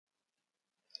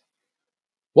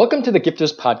Welcome to the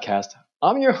Gifters Podcast.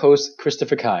 I'm your host,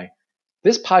 Christopher Kai.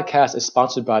 This podcast is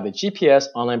sponsored by the GPS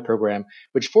online program,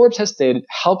 which Forbes has stated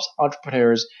helps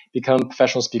entrepreneurs become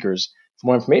professional speakers. For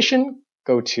more information,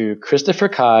 go to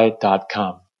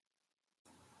christopherkai.com.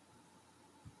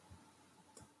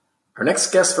 Our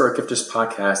next guest for our Gifters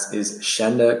Podcast is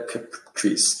Chanda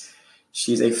Catrice.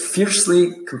 She's a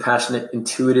fiercely compassionate,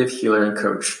 intuitive healer and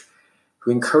coach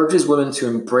who encourages women to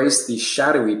embrace the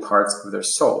shadowy parts of their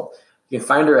soul. You can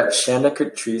find her at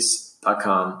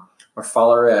chandacatrice.com or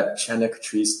follow her at Chanda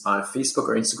Catrice on Facebook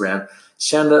or Instagram.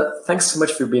 Chanda, thanks so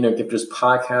much for being on Gifters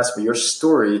Podcast, where your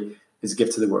story is a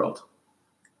gift to the world.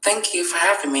 Thank you for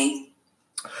having me.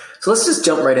 So let's just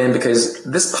jump right in, because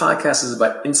this podcast is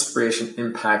about inspiration,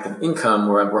 impact, and income,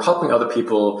 where we're helping other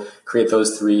people create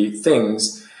those three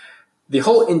things. The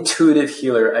whole intuitive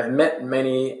healer, I've met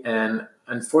many, and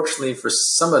unfortunately for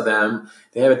some of them,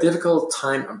 they have a difficult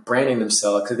time branding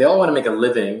themselves because they all want to make a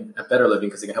living, a better living,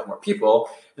 because they can help more people.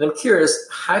 And I'm curious,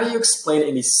 how do you explain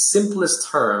in the simplest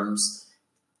terms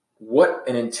what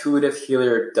an intuitive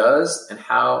healer does and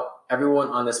how everyone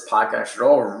on this podcast should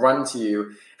all run to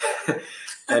you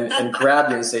and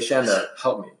grab you and say, Chanda,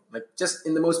 help me. Like, just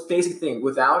in the most basic thing,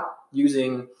 without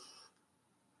using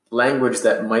language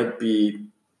that might be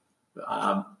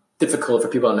difficult for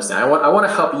people to understand. I want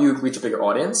to help you reach a bigger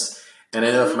audience. And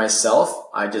I know for myself,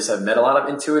 I just have met a lot of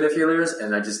intuitive healers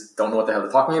and I just don't know what the hell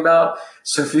they're talking about.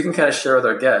 So if you can kind of share with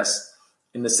our guests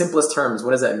in the simplest terms,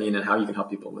 what does that mean and how you can help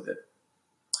people with it?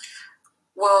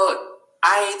 Well,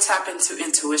 I tap into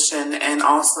intuition and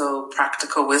also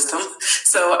practical wisdom.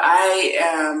 So I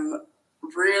am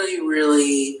really,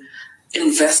 really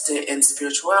invested in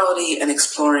spirituality and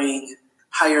exploring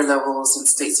higher levels and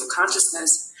states of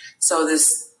consciousness. So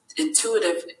this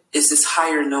intuitive is this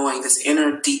higher knowing, this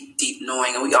inner deep, deep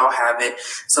knowing, and we all have it.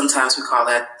 Sometimes we call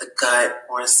that the gut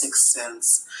or a sixth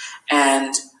sense.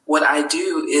 And what I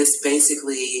do is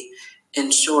basically,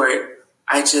 in short,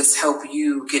 I just help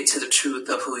you get to the truth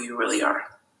of who you really are.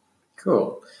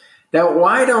 Cool. Now,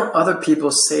 why don't other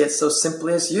people say it so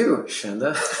simply as you,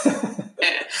 Chanda?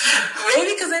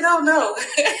 Maybe because they don't know.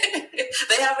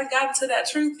 They haven't gotten to that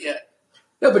truth yet.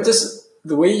 No, but just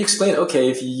the way you explain,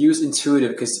 okay, if you use intuitive,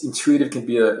 because intuitive can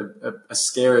be a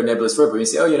scary, nebulous word, but you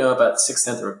say, about sixth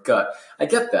sense or gut. I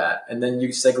get that. And then you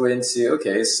segue into,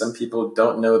 okay, some people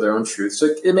don't know their own truth.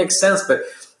 So it makes sense, but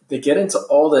they get into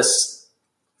all these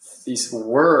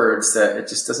words that it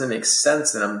just doesn't make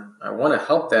sense. And I want to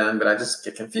help them, but I just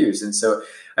get confused. And so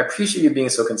I appreciate you being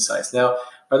so concise. Now,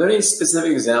 are there any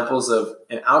specific examples of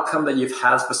an outcome that you've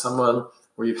had for someone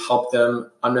where you've helped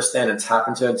them understand and tap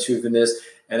into intuitiveness,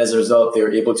 and as a result, they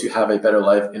were able to have a better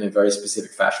life in a very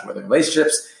specific fashion, whether in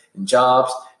relationships, in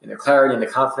jobs, in their clarity, in their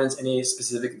confidence? Any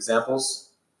specific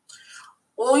examples?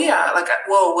 Well, yeah, I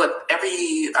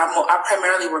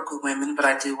primarily work with women, but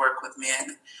I do work with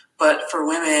men. But for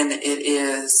women,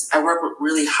 I work with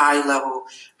really high level,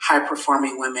 high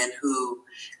performing women who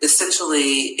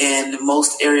essentially in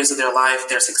most areas of their life,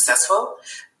 they're successful.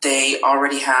 They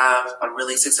already have a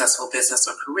really successful business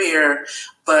or career,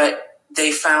 but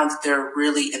they found that they're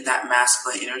really in that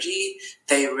masculine energy.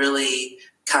 They really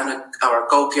kind of are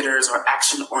go-getters or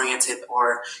action-oriented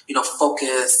or,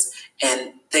 focused.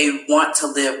 And they want to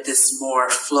live this more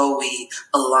flowy,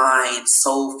 aligned,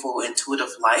 soulful,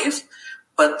 intuitive life,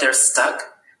 but they're stuck.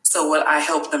 So what I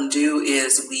help them do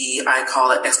is I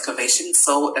call it excavation,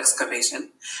 soul excavation.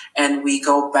 And we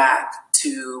go back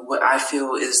to what I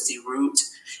feel is the root.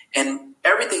 And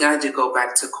everything I do go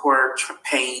back to core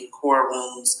pain, core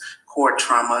wounds, core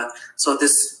trauma. So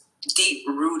this deep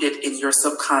rooted in your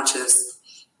subconscious,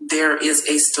 there is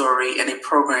a story and a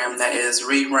program that is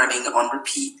rerunning on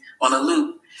repeat, on a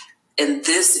loop. And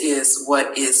this is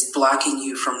what is blocking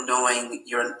you from knowing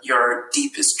your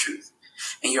deepest truth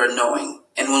and your knowing.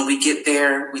 And when we get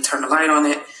there, we turn the light on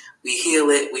it, we heal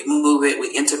it, we move it,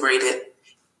 we integrate it.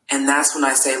 And that's when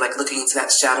I say, looking into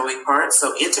that shadowy part.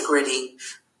 So integrating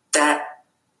that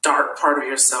dark part of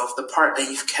yourself, the part that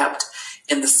you've kept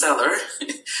in the cellar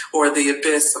or the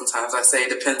abyss, sometimes I say, it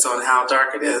depends on how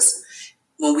dark it is.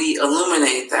 When we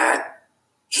illuminate that,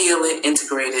 heal it,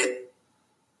 integrate it,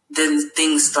 then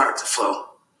things start to flow.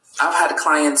 I've had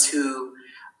clients who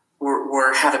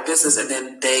had a business and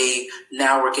then they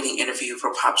now were getting interviewed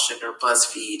for Pop Sugar,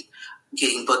 BuzzFeed,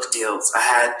 getting book deals. I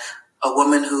had a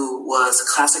woman who was a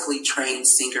classically trained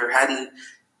singer, hadn't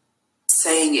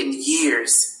sang in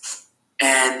years,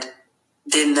 and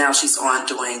then now she's on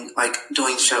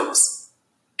doing shows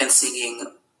and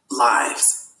singing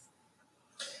lives.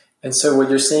 And so what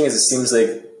you're saying is, it seems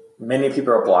like many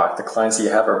people are blocked. The clients that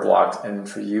you have are blocked, and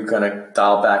for you, kind of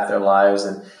dial back their lives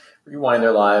and rewind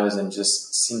their lives and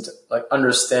just seem to like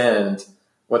understand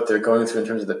what they're going through in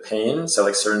terms of the pain. So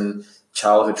like certain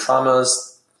childhood traumas,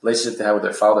 relationship they have with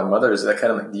their father and mother, is that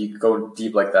kind of like, do you go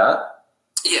deep like that?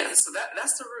 Yeah, so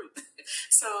that's the root.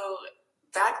 So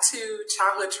back to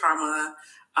childhood trauma,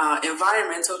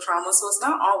 environmental trauma. So it's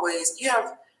not always, you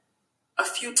have a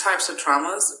few types of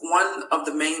traumas. One of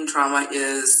the main trauma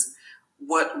is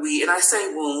and I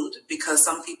say wound because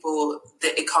some people,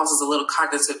 it causes a little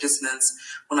cognitive dissonance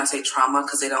when I say trauma,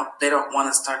 because they don't want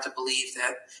to start to believe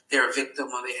that they're a victim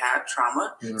or they had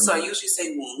trauma. Mm-hmm. So I usually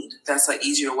say wound. That's an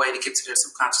easier way to get to their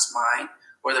subconscious mind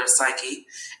or their psyche.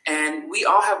 And we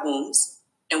all have wounds,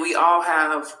 and we all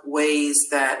have ways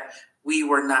that we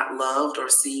were not loved or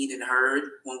seen and heard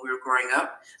when we were growing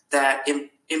up that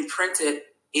imprinted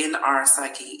in our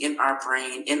psyche, in our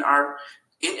brain, in our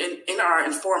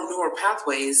informed neural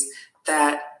pathways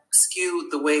that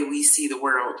skewed the way we see the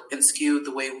world and skewed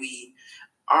the way we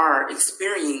are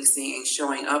experiencing and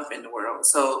showing up in the world.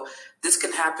 So this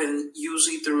can happen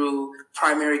usually through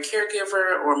primary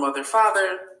caregiver or mother,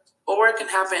 father, or it can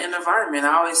happen in environment.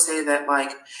 I always say that,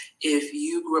 like, if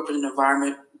you grew up in an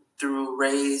environment through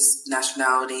race,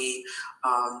 nationality,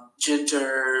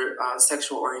 gender,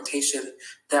 sexual orientation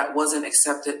that wasn't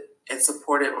accepted and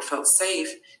supported or felt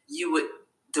safe, you would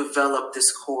develop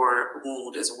this core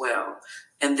wound as well.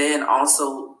 And then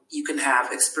also you can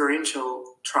have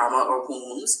experiential trauma or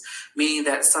wounds, meaning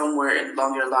that somewhere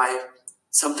along your life,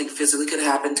 something physically could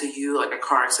happen to you, like a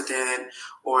car accident,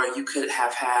 or you could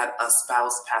have had a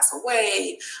spouse pass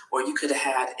away, or you could have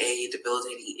had a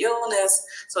debilitating illness.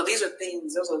 So those are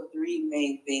three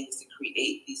main things that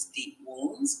create these deep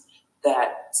wounds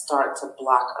that start to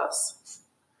block us.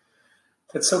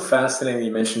 It's so fascinating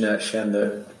you mentioned that,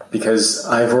 Shanda, because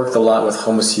I've worked a lot with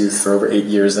homeless youth for over 8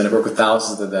 years, and I've worked with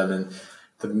thousands of them, and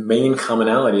the main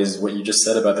commonality is what you just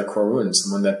said about the core wound,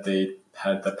 someone that they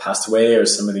had that passed away, or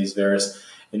some of these various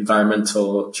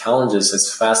environmental challenges.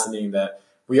 It's fascinating that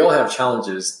we all have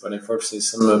challenges, but unfortunately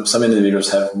some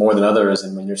individuals have more than others,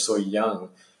 and when you're so young,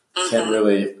 you can't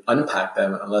really unpack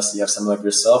them unless you have someone like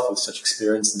yourself with such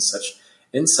experience and such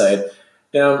insight.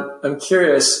 Now, I'm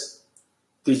curious,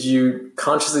 did you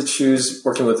consciously choose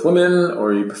working with women,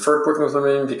 or you preferred working with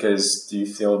women because do you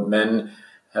feel men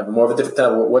have more of a difficult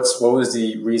time? What was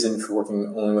the reason for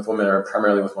working only with women or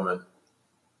primarily with women?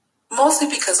 Mostly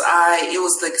because it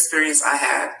was the experience I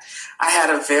had. I had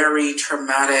a very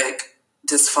traumatic,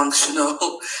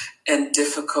 dysfunctional, and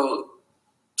difficult,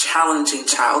 challenging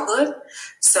childhood.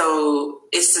 So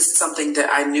it's just something that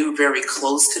I knew very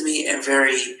close to me and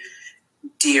very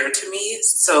dear to me.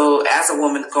 So as a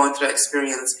woman going through that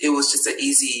experience, it was just an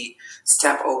easy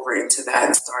step over into that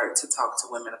and start to talk to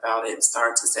women about it and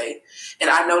start to say, and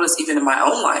I noticed even in my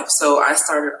own life. So I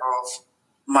started off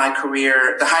my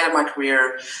career, the height of my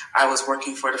career, I was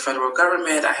working for the federal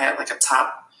government. I had like a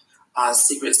top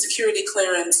secret security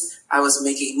clearance. I was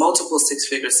making multiple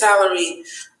six-figure salary.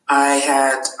 I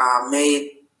had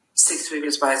made six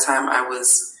figures by the time I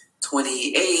was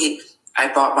 28.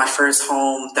 I bought my first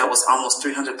home that was almost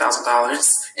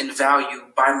 $300,000 in value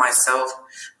by myself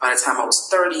by the time I was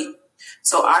 30.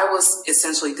 So I was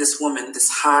essentially this woman, this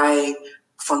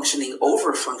high-functioning,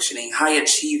 over-functioning,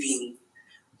 high-achieving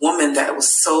woman that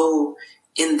was so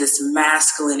in this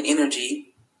masculine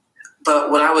energy.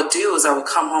 But what I would do is I would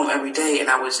come home every day and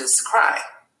I would just cry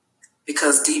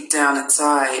because deep down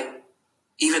inside,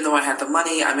 even though I had the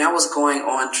money, I was going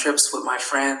on trips with my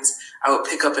friends. I would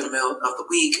pick up in the middle of the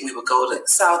week and we would go to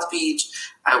South Beach.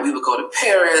 We would go to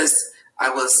Paris. I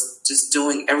was just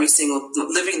doing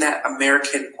living that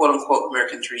American, quote unquote,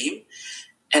 American dream.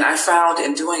 And I found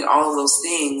in doing all of those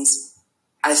things,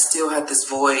 I still had this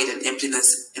void and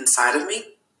emptiness inside of me.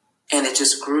 And it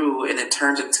just grew and it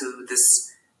turned into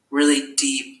this really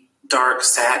deep, dark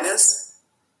sadness.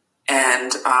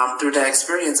 And through that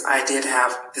experience, I did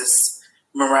have this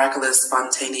miraculous,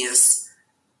 spontaneous,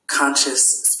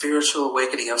 conscious, spiritual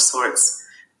awakening of sorts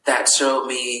that showed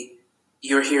me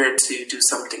you're here to do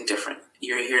something different.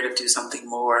 You're here to do something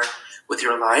more with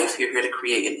your life. You're here to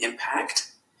create an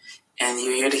impact. And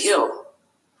you're here to heal.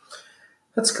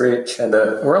 That's great,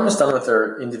 Shanda. We're almost done with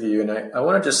our interview, and I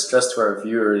want to just stress to our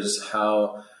viewers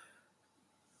how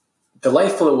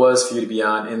delightful it was for you to be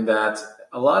on, in that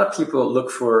a lot of people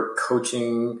look for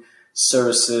coaching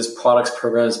services, products,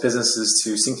 programs, businesses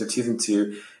to sink their teeth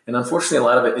into, and unfortunately a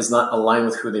lot of it is not aligned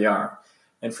with who they are.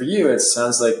 And for you, it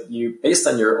sounds like you, based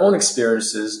on your own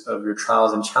experiences of your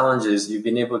trials and challenges, you've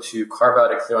been able to carve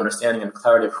out a clear understanding and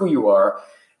clarity of who you are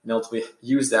and ultimately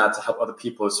use that to help other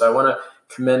people. So I want to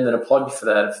commend and applaud you for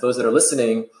that. For those that are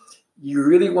listening, you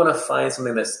really want to find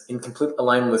something that's in complete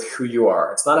alignment with who you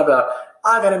are. It's not about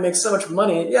I got to make so much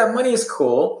money. Yeah, money is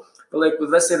cool. But like,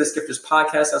 let's say this Gifters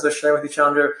podcast, as I was sharing with you,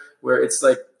 Chandra, where it's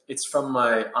like, it's from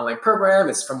my online program.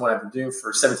 It's from what I've been doing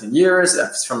for 17 years.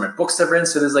 It's from my books I've written.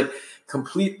 So there's like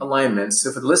complete alignment.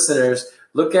 So for the listeners,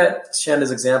 look at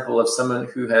Shanda's example of someone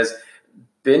who has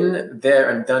been there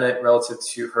and done it relative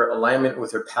to her alignment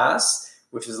with her past,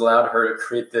 which has allowed her to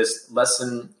create this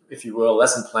lesson, if you will,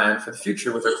 lesson plan for the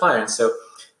future with her clients. So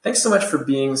thanks so much for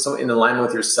being so in alignment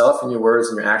with yourself and your words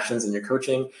and your actions and your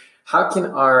coaching. How can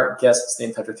our guests stay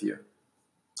in touch with you?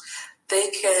 They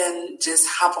can just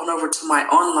hop on over to my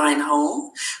online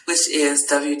home, which is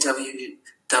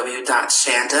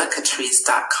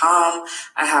www.shandacatrice.com.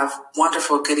 I have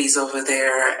wonderful goodies over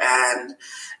there and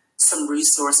some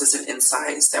resources and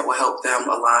insights that will help them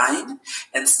align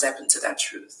and step into that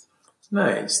truth.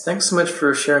 Nice. Thanks so much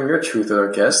for sharing your truth with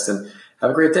our guests, and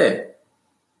have a great day.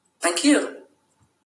 Thank you.